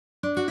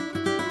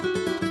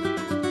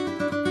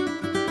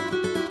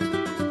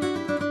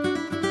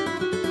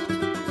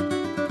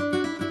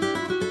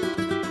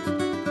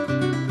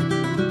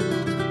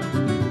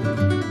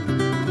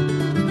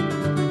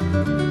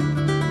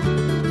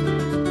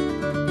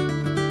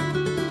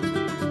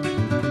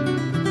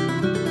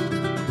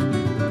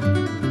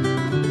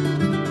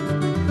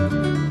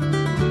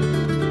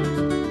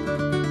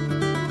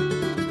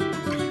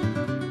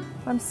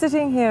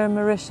Sitting here in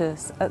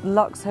Mauritius at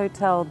LUX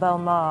Belle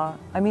Mare,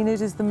 I mean, it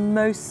is the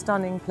most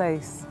stunning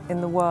place in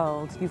the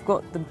world. You've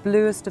got the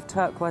bluest of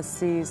turquoise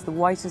seas, the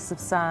whitest of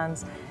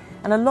sands,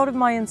 and a lot of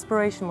my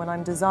inspiration when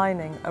I'm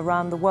designing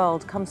around the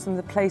world comes from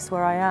the place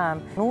where I am.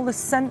 And all the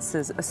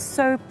senses are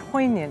so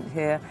poignant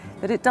here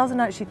that it doesn't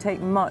actually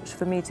take much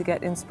for me to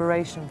get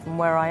inspiration from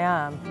where I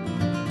am.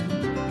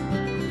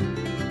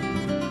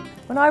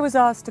 When I was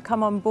asked to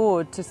come on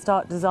board to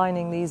start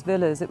designing these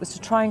villas, it was to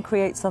try and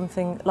create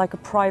something like a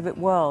private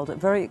world, a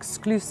very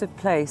exclusive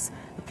place,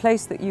 a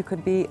place that you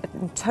could be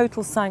in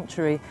total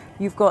sanctuary.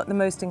 You've got the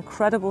most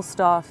incredible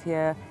staff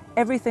here,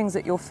 everything's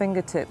at your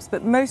fingertips,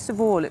 but most of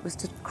all it was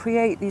to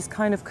create these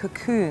kind of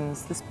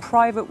cocoons, this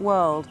private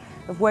world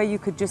of where you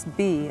could just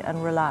be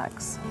and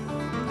relax.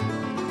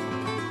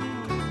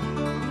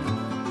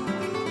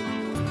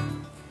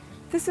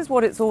 This is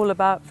what it's all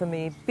about for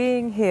me,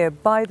 being here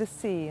by the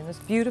sea in this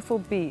beautiful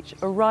beach,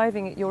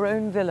 arriving at your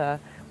own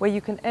villa where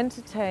you can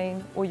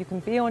entertain or you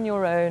can be on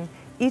your own,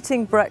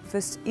 eating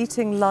breakfast,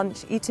 eating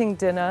lunch, eating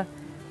dinner,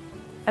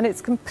 and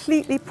it's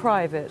completely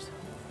private.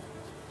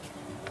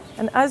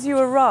 And as you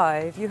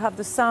arrive, you have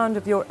the sound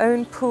of your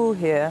own pool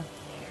here,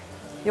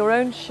 your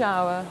own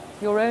shower,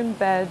 your own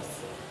beds,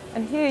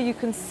 and here you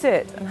can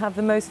sit and have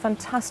the most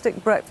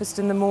fantastic breakfast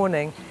in the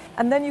morning.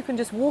 And then you can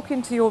just walk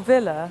into your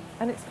villa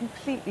and it's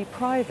completely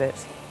private.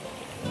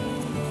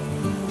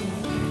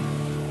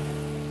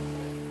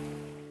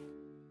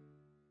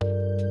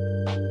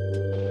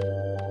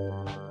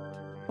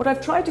 What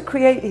I've tried to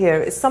create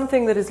here is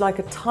something that is like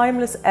a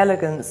timeless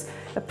elegance,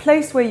 a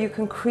place where you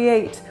can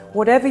create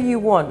whatever you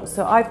want.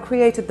 So I've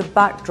created the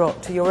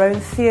backdrop to your own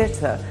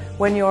theatre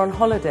when you're on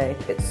holiday.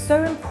 It's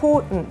so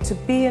important to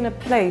be in a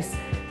place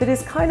that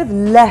is kind of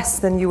less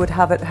than you would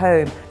have at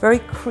home. Very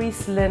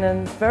creased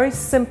linens, very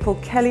simple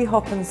Kelly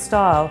Hoppen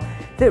style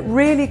that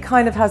really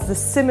kind of has the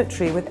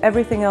symmetry with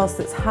everything else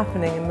that's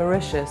happening in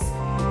Mauritius.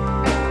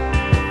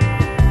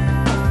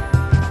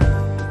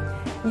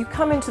 You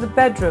come into the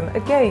bedroom,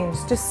 again,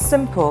 it's just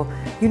simple.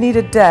 You need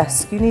a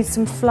desk, you need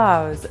some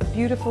flowers, a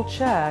beautiful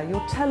chair,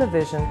 your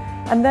television,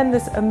 and then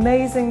this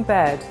amazing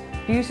bed,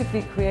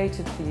 beautifully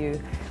created for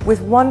you,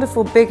 with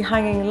wonderful big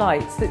hanging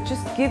lights that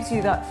just gives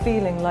you that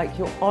feeling like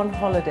you're on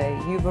holiday,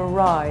 you've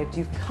arrived,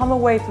 you've come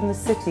away from the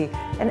city,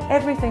 and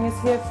everything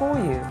is here for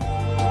you.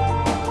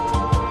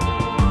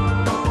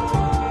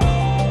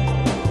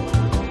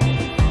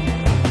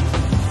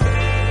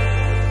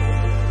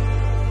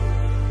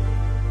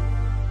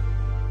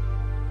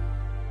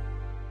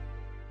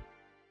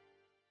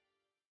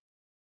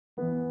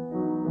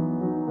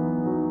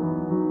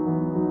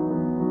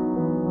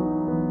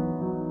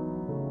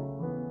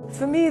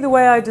 For me, the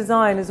way I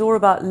design is all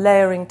about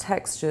layering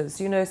textures,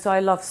 so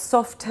I love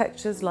soft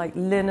textures like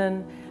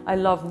linen, I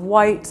love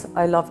white,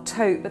 I love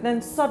taupe, but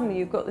then suddenly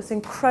you've got this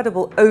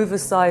incredible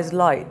oversized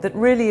light that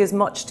really is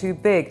much too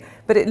big,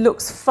 but it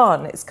looks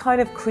fun. It's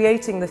kind of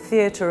creating the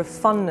theatre of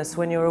funness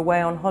when you're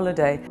away on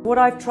holiday. What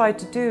I've tried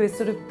to do is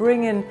sort of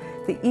bring in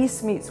the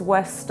East meets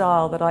West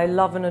style that I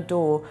love and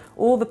adore,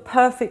 all the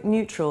perfect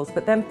neutrals,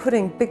 but then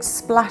putting big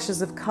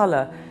splashes of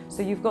colour.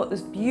 So you've got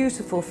this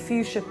beautiful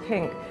fuchsia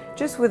pink,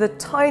 just with a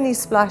tiny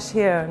splash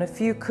here and a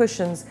few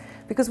cushions,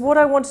 because what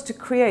I wanted to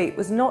create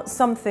was not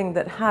something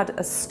that had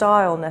a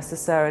style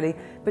necessarily,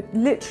 but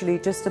literally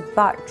just a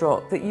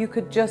backdrop that you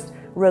could just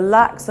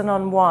relax and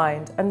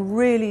unwind and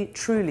really,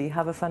 truly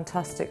have a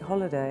fantastic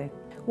holiday.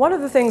 One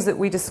of the things that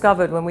we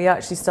discovered when we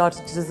actually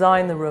started to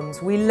design the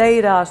rooms, we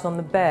laid out on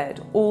the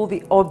bed all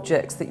the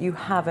objects that you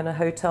have in a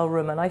hotel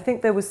room, and I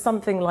think there was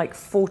something like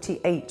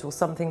 48 or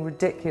something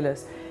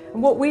ridiculous.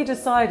 And what we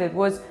decided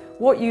was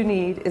what you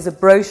need is a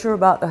brochure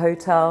about the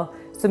hotel,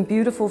 some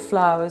beautiful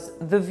flowers,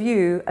 the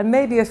view, and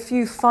maybe a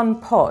few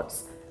fun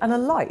pots and a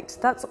light.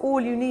 That's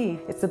all you need.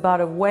 It's about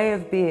a way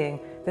of being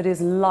that is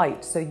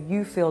light, so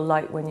you feel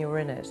light when you're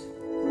in it.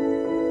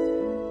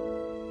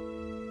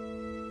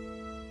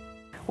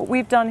 What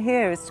we've done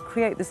here is to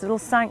create this little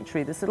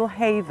sanctuary, this little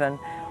haven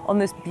on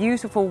this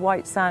beautiful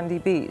white sandy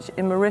beach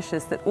in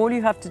Mauritius that all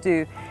you have to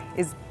do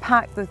is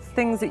pack the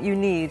things that you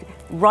need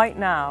right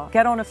now,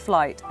 get on a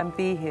flight and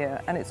be here,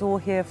 and it's all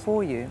here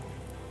for you.